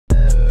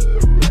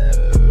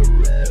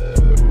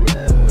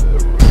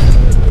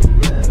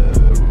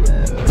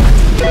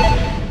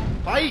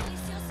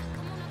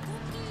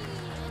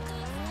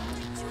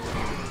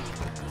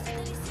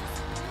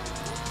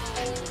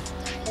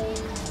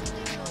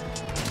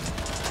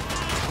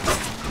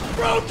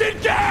broken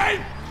game!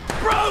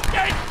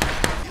 Broken!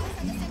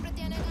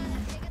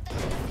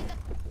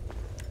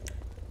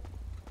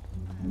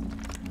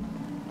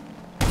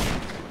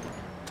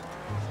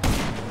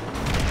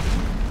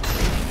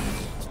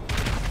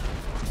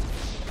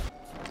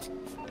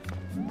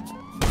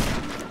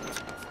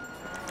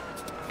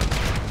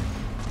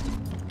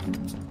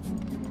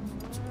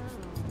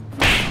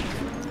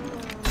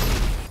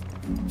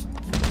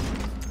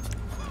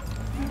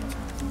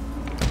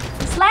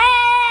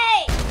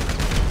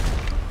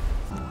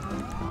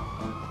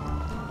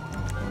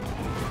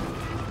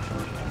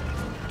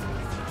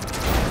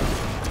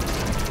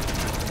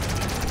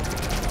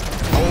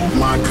 Oh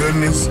my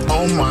goodness,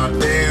 oh my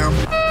damn.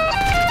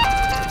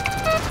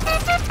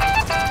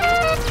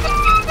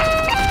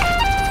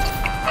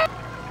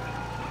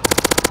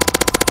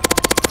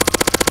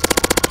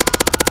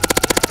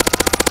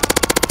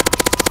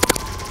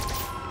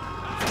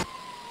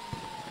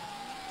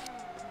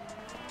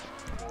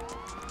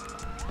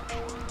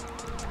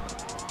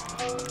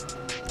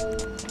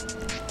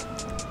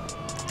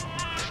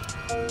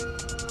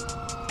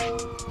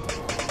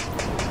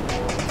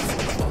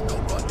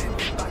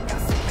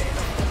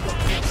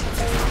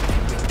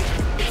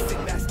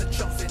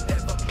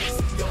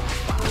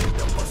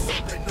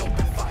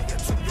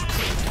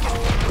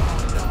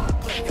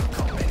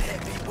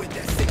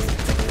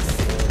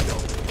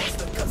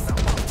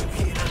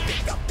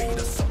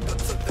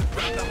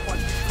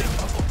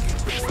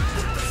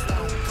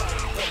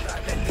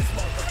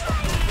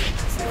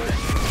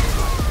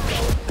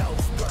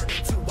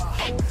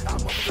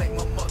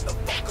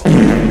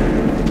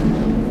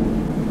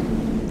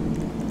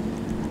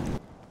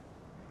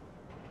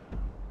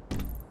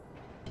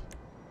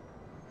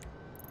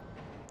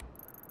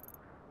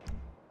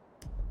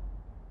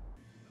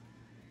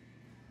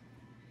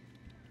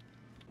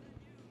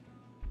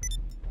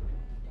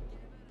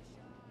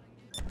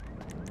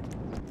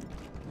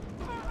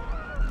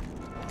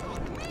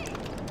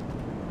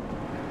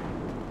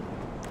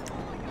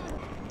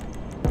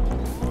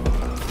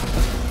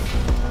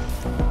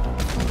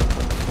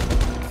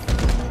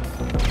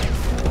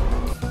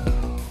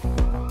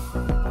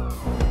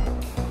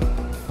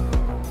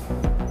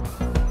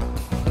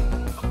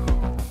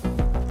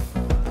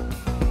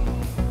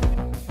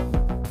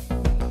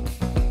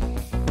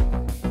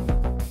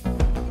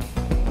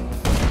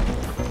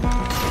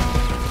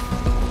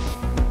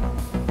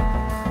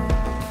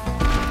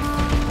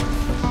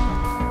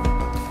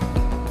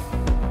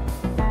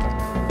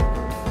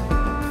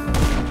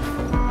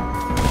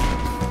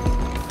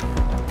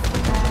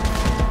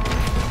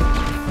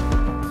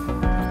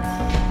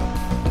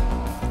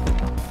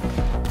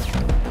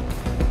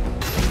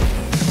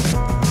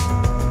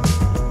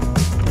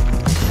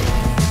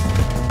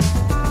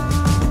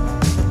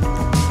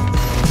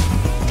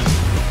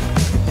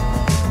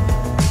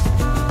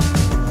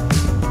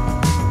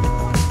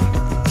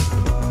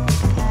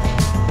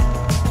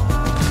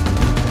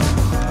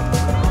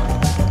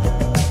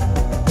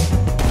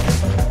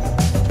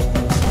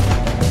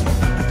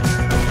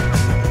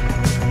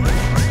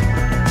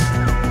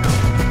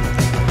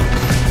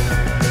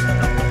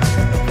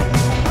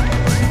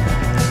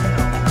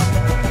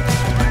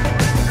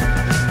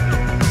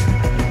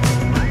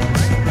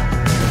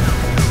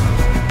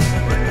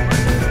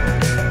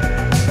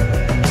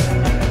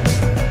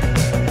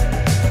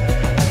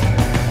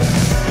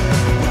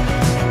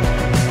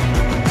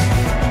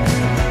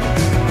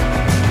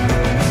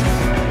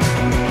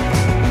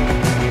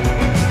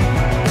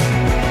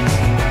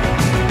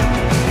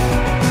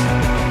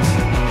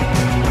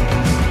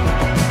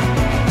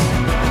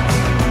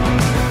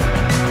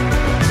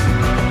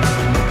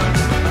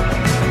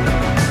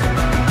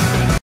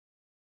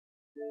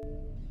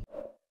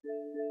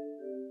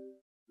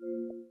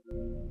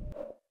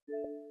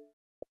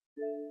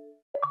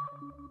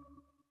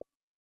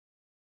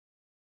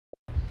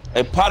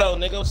 Hey, Pato,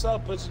 nigga, what's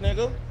up, bitch,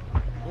 nigga?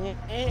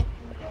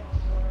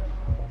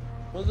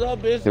 What's up,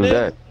 bitch, Who's nigga?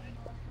 that?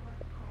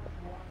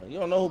 You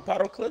don't know who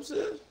Patoclips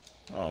is?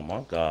 Oh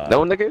my God.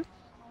 No, nigga?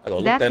 I go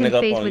look That's that his nigga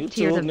up face on with YouTube,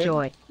 tears of nigga.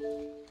 joy.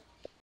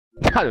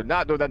 I do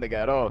not know that nigga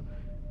at all.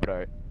 But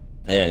alright.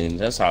 Yeah,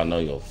 that's how I know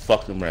you're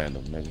fucking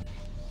random, nigga.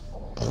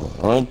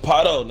 I'm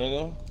Pato,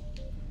 nigga.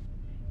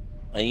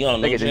 And you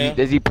don't know, Nigga,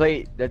 does he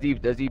play I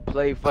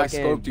fucking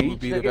scoped you beach, would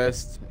be nigga? the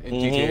best in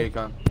GTA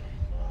Con.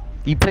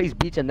 He plays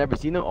beach, I never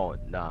seen him? Oh,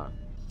 nah.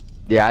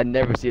 Yeah, I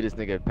never see this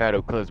nigga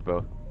Patoclipz,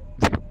 bro.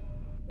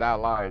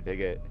 Not lying,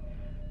 nigga.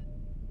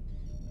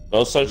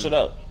 Go search it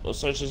up. Go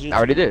search his YouTube. I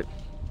already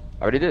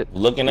did.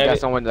 Looking He at got it?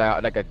 someone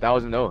that, like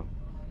 1,000 though.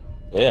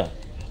 Yeah.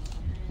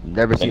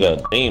 Never seen him.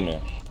 Nigga, demon.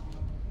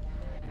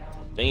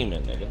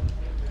 Demon, nigga.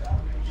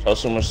 Show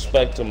some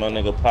respect to my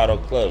nigga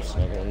Patoclips,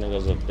 nigga. That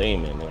nigga's a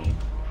demon, nigga.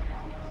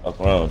 Fuck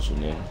around with you,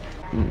 nigga.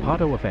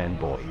 Pato a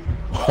fanboy.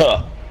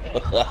 I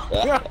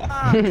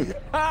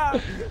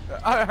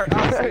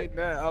said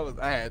that.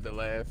 I had to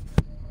laugh.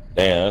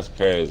 Damn, that's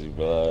crazy,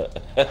 bro.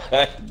 Do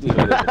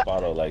nigga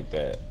Pato like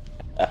that.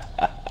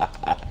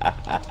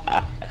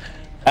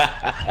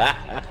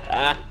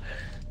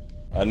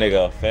 A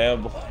nigga a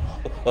fanboy.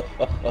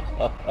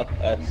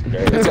 That's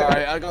crazy. It's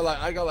alright. I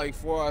got like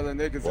 4 other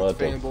niggas What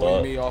that's the fanboying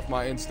fuck? me off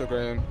my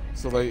Instagram.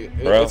 So like,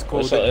 Bro, it's cool.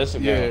 what's your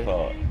Instagram Yeah,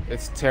 called?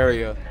 it's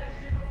Terria.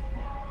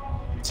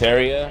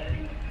 Terria?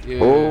 Yeah.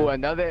 Oh,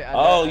 another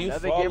Oh, you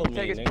another follow gamer me,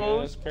 take nigga.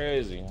 exposed. That's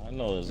crazy. I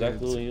know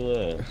exactly who you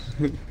is.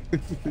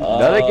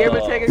 Another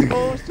gamer take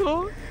exposed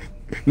too.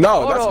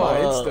 No, that's Hold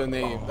my on. Insta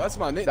name. That's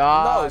my name.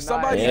 Nah, No,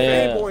 somebody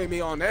yeah. fanboying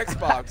me on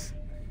Xbox.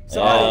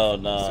 Hell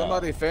nah.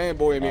 Somebody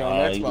fanboying me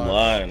on You Xbox.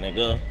 lying,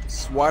 nigga.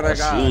 Swear to That's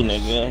God. you,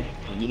 nigga.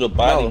 You the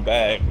body No.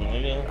 bag,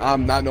 nigga.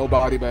 I'm not no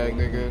body bag,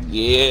 nigga.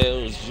 Yeah,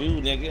 it was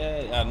you,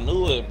 nigga. I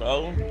knew it,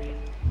 bro.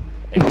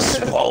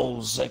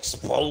 Expose.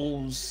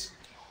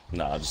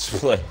 Nah, just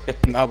play.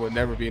 I would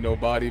never be no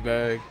body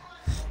bag.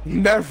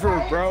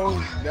 Never, bro.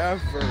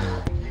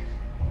 Never.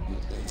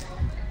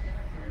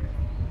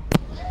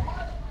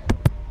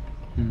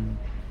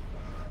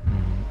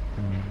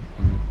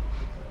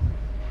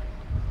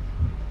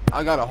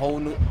 I got a whole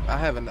new. I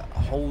have a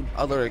whole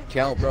other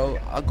account, bro.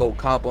 I go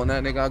comp on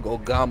that nigga. I go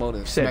gamo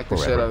and smack the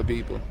shit out of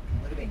people.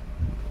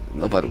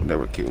 Nobody would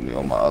never kill me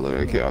on my other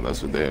account. That's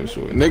for damn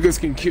sure. Niggas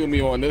can kill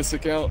me on this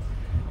account,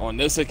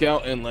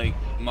 and like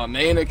my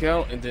main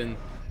account, and then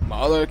my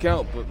other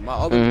account. But my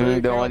other three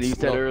the one accounts, you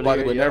said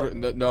nobody earlier, would yeah.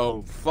 never.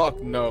 No, fuck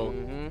no.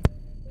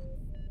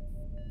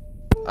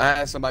 I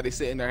had somebody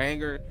sit in their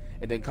hangar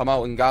and then come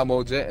out in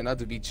Gamo jet, and I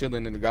just be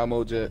chilling in the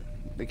Gamo jet.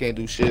 They can't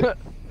do shit.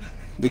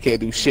 They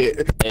can't do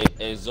shit.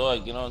 Hey, Zoe,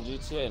 get on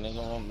GTA, nigga.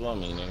 Don't blow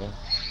me, nigga.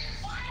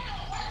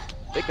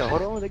 They can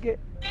hold on. They get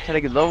trying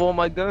to get level on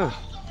my gun.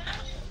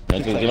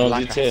 Nigga, get on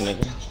GTA,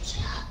 nigga.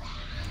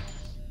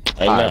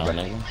 Hey, Alright, now, bro.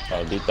 nigga.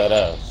 I'll beat that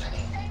ass.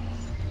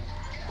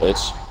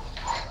 Bitch.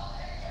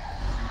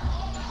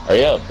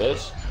 Hurry up,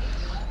 bitch.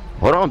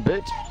 Hold on,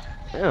 bitch.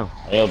 Damn.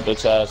 Hurry up,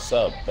 bitch ass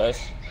up, bitch.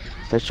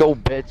 Set your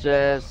bitch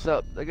ass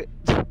up, nigga.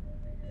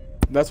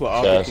 That's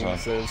what Yeah, Aqua King son.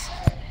 says.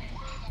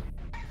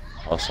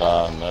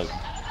 Outside, nigga.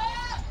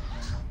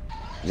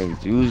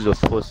 Niggas use a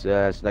pussy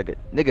ass nigga.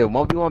 Nigga,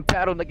 1v1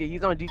 paddle, nigga.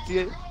 He's on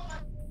GTA.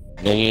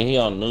 Nigga, he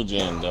on new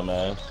gen,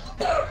 dumbass.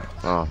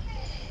 Oh.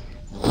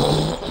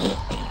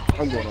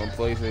 I'm going on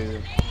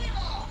PlayStation.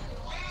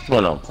 You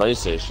went on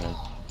PlayStation.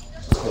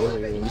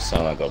 You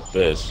sound like a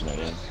bitch,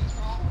 nigga.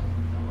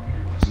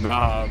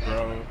 Nah,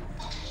 bro.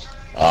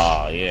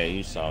 Oh yeah,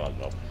 you sound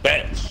like a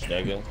bitch,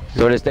 nigga.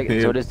 So this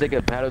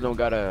nigga paddle don't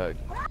got a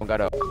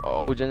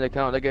Ogen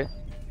account, nigga.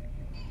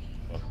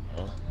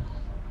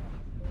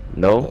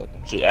 No,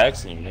 What you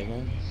asking,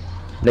 nigga?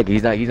 nigga,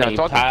 he's not Hey,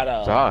 talking.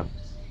 paddle. So how?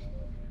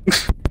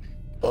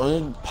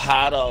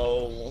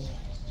 Pato.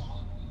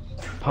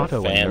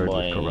 Pato and Nerd with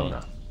Fanboying.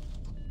 Corona.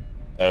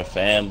 They're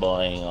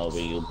fanboying over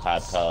you,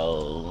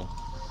 Pato.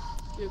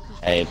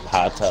 Hey,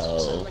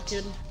 Pato. My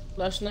kid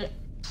last night.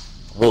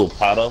 Who,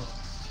 Pato?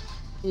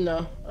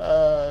 No,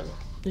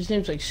 his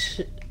name's like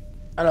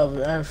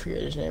I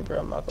forget his name, bro.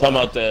 I'm not Talking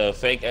gonna. about the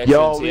fake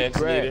Yo, we XNTX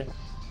cracked. leader?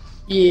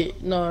 Yeah,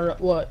 no,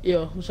 what?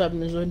 Yo, what's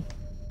happening, Zoid?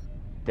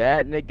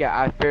 That nigga,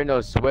 I fear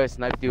no sweat,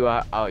 sniped you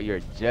out your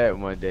jet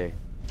one day.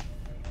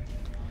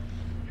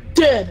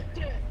 Dude,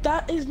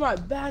 that is my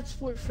bad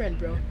sport friend,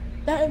 bro.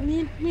 That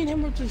me and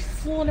him were just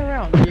fooling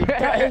around, dude.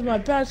 That is my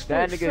bad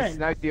sport That nigga friend.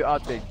 sniped you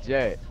out the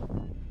jet.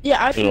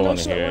 Yeah, I You feel don't no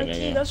wanna sweat hear it, my nigga.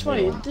 team. That's why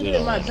You he don't- did you it.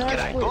 don't My wanna bad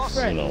hear it. sport You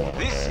friend. don't wanna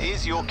This hear it.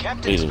 is your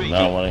captain He does speaking.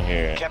 not want to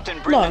hear it. Captain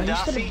No, Brendan he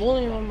started Darcy.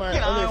 bullying on my You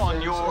know, other on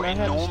friends, your and I had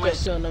to enormous-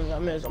 step down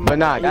and I But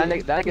nah, that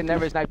nigga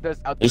never sniped us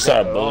out the You jet.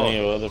 started at all.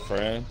 bullying your other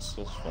friends?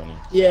 That's funny.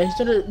 Yeah, he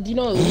started. You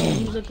know,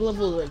 he was like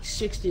level like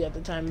 60 at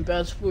the time in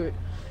bad sport.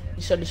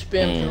 He started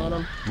spam killing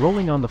him.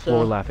 Rolling on the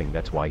floor So- laughing,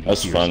 that's why you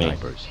That's hear funny.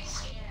 snipers.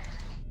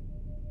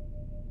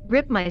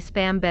 Rip my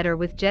spam better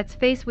with Jet's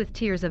face with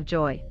tears of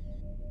joy.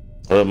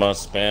 For my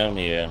spam,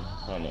 yeah.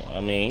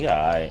 I mean,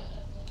 yeah,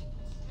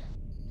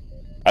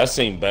 I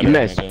seen better. You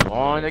met nigga.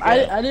 Spawn, nigga?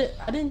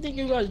 I didn't think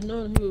you guys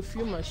know he would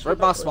fear my sweat. Rip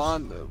my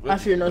spawn. I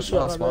fear no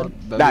sweat, my bad.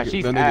 That Nah, nigga,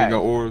 she's that ass. nigga got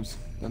orbs.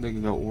 That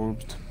nigga got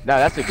orbs. Nah,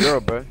 that's a girl,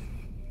 bro.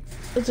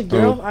 It's a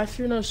girl. I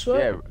fear no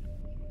sweat. Yeah,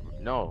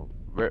 no.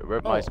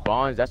 Rip my Oh.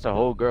 spawns, that's a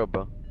whole girl,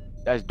 bro.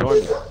 That's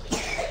Dormy.